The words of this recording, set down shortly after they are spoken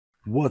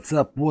What's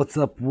up,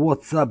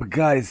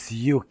 guys?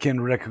 You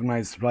can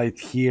recognize right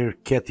here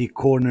Catty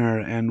Corner,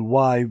 and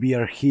why we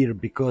are here,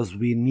 because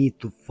we need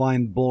to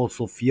find balls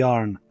of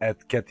yarn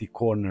at Catty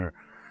Corner.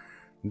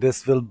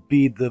 This will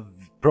be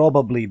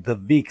probably the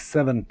week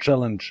 7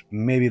 challenge,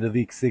 maybe the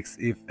week 6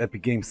 if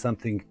Epic Games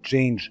something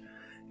change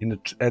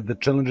at the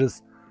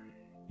challenges.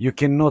 You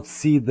cannot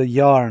see the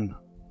yarn,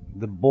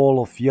 the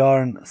ball of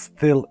yarn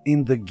still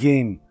in the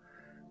game.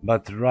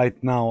 But right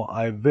now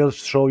I will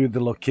show you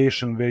the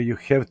location where you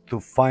have to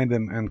find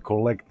them and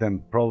collect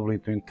them, probably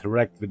to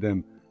interact with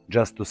them,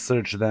 just to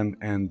search them,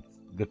 and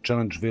the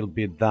challenge will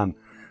be done.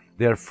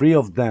 There are 3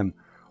 of them.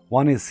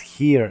 One is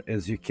here,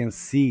 as you can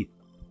see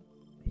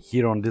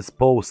here on this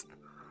post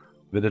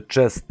with a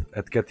chest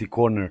at Catty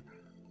Corner.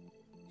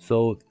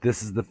 So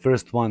this is the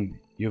first one.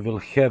 You will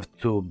have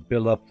to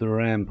build up the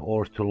ramp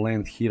or to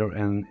land here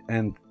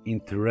and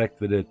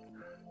interact with it.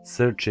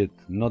 Search it,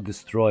 not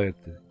destroy it.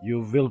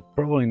 You will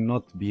probably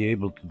not be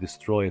able to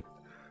destroy it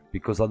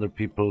because other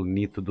people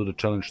need to do the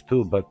challenge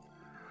too, but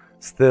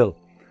still.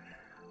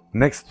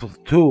 Next to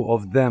 2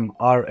 of them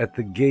are at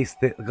the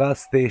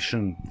gas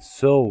station,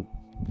 so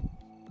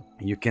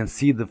you can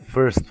see the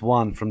first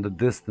one from the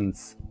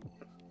distance.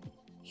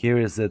 Here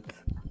is it.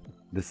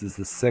 This is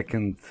the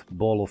second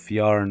ball of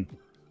yarn.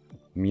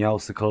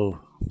 Meowsicle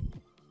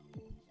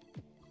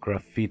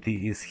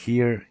graffiti is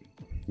here.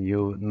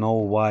 You know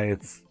why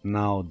it's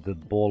now the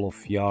ball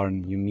of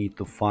yarn you need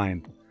to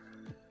find.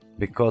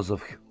 Because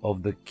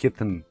of the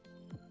kitten.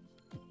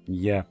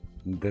 Yeah,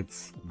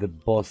 that's the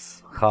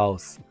boss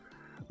house.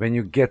 When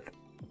you get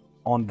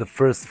on the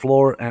first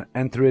floor and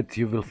enter it,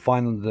 you will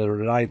find on the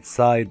right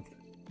side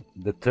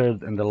the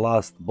third and the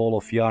last ball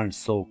of yarn.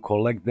 So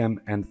collect them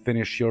and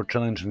finish your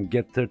challenge and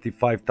get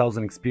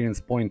 35,000 experience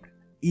point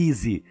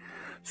easy.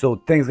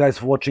 So thanks guys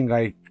for watching.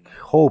 I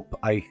hope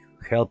I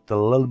helped a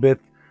little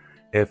bit.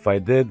 If I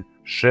did,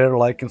 share,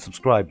 like and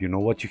subscribe. You know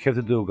what you have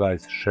to do,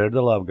 guys. Share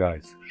the love,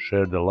 guys.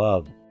 Share the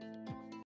love.